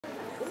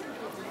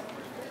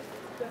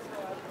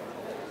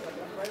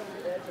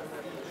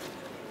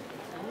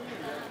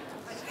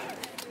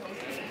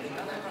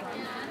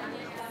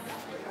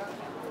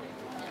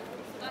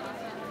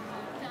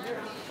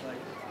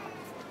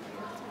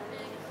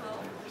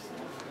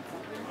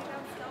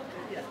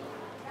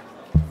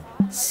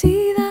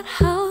See that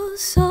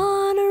house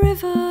on a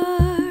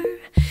river?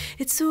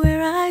 It's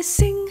where I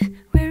sing,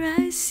 where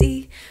I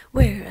see,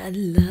 where I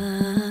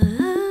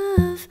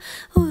love.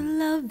 Oh,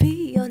 love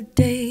be your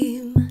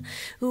dame,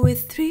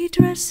 with 3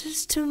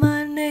 dresses to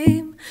my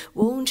name.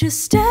 Won't you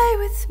stay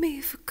with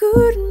me for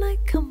good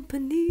night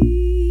company?